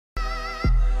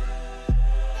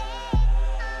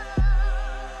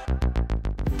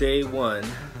Day 1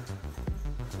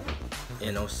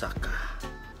 in Osaka.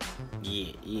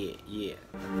 Yeah, yeah, yeah.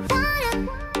 Are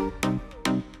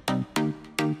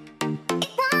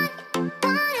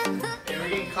we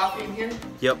getting coffee in here?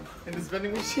 Yep. In this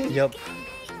vending machine? Yep.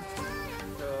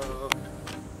 So,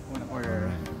 I want to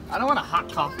order. I don't want a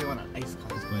hot coffee, I want an iced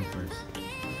coffee. Let's go in first.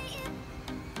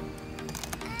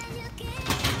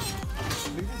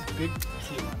 Look at this big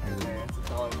tea one right there.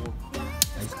 It's all I will.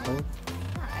 Ice cold?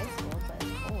 Not ice cold, but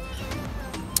it's cold.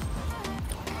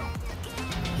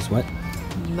 It's what?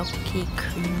 Milky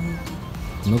cream.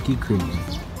 Milky cream.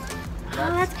 Oh,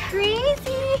 that's crazy!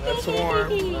 That's warm.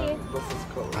 This is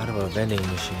cold. Out of a vending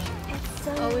machine. It's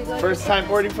so First time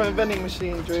boarding from a vending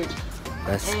machine, Drake.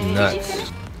 That's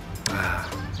nuts. Ah,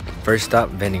 first stop,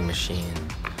 vending machine.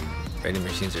 Vending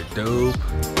machines are dope.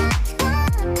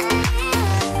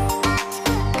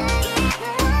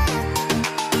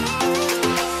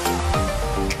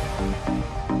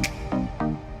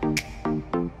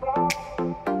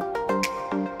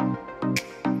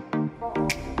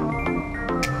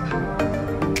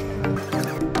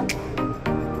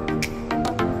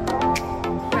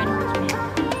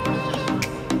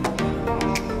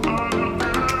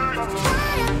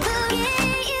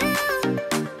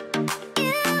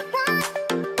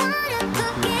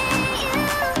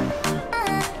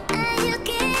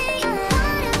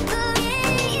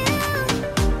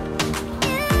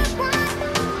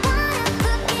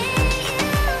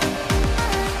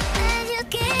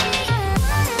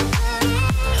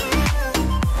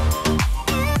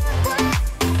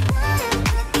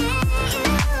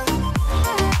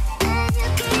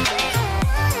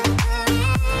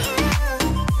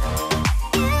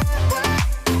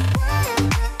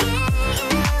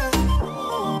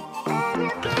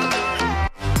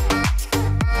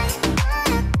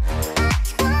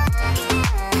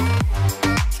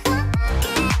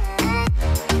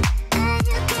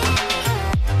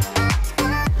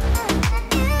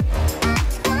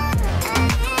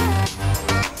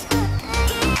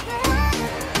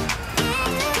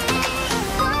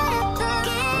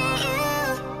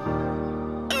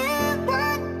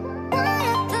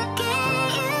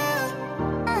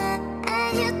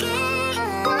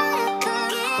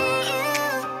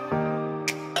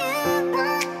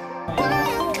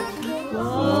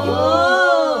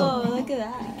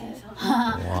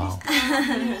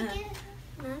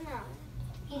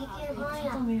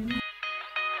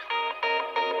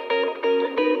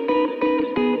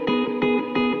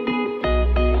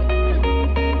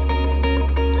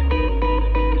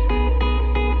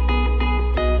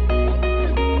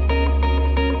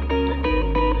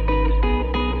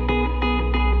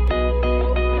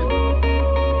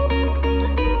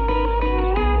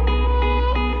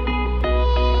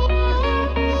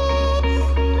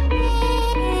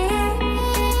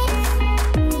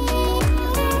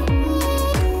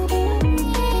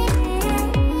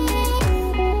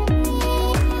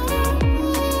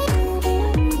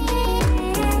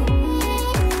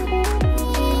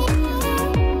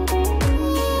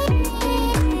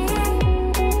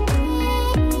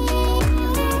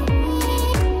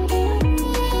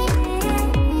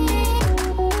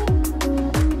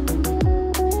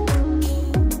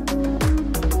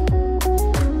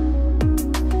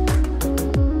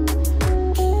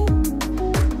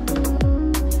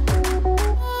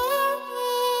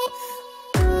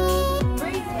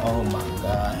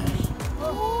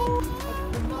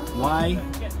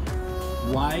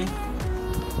 Why?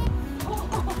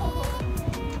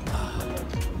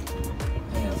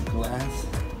 And it's glass.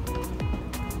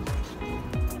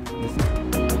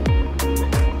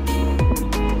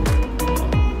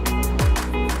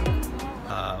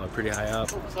 We're pretty high up.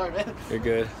 Sorry, man. You're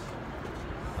good.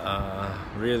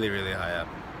 Really, really high up.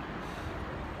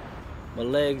 My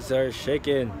legs are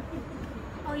shaking.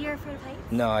 Oh, you're afraid of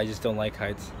heights? No, I just don't like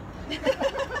heights.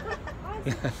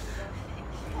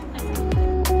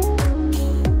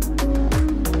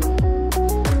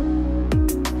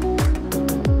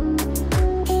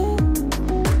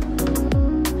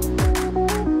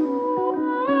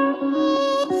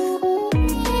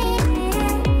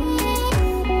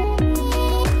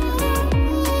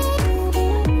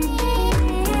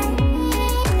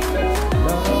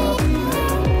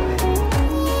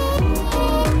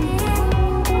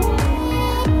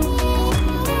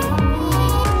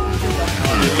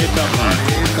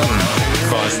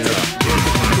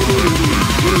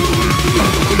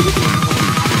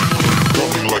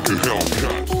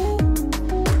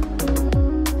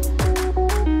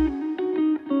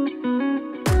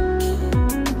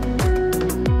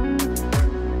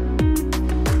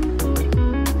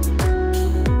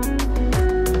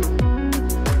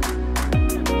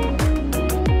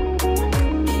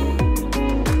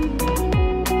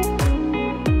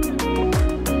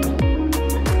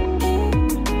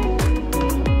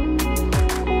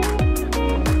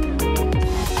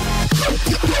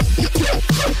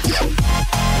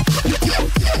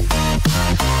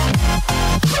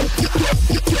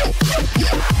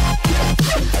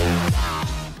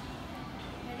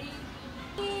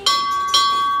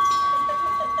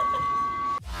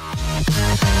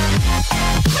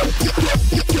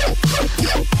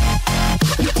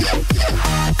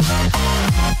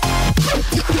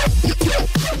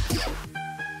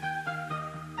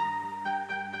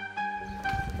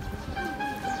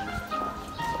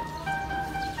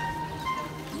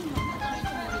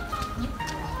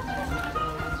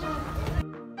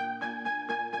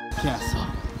 castle.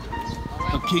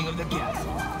 The king of the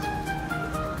castle.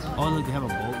 Oh, look, they have a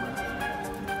boat.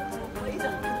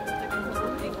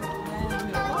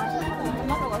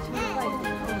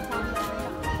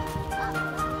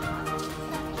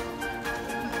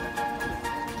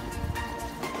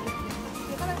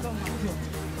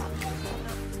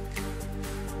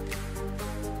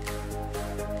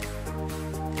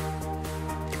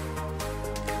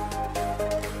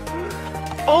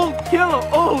 Oh, kill him!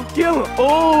 Oh, kill him!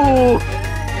 Oh!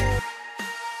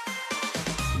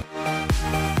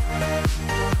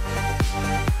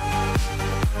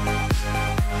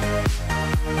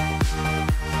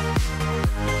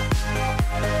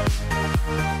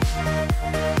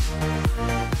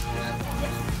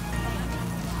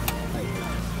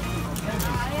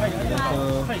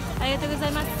 Arigatou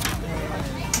gozaimasu.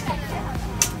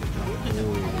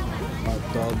 Hot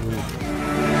dog root.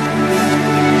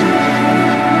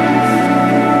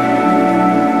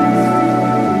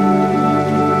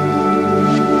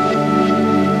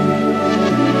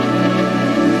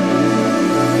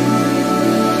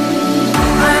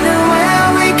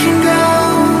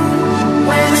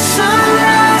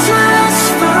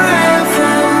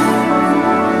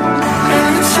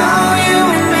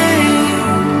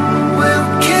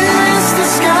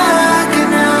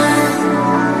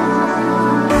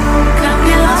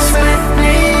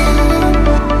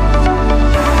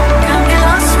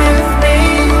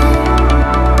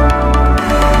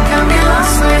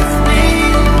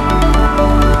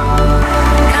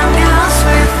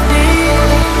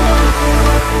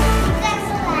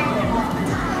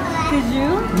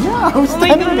 I was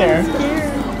standing there.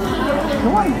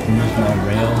 Come on. There's no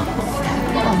rail.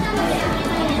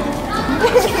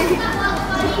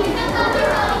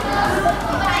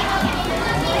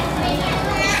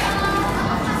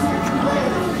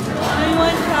 You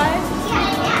want to try?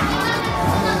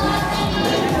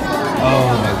 Oh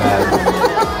my god.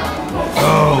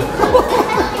 Oh.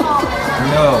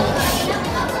 No.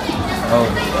 Oh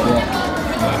shit.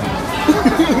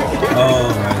 Oh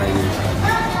my god.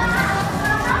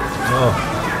 Oh.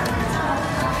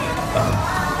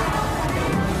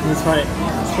 It's right.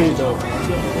 It's pretty dope.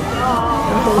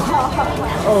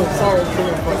 Oh, sorry. It's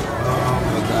Oh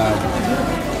my god.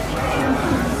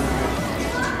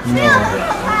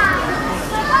 No.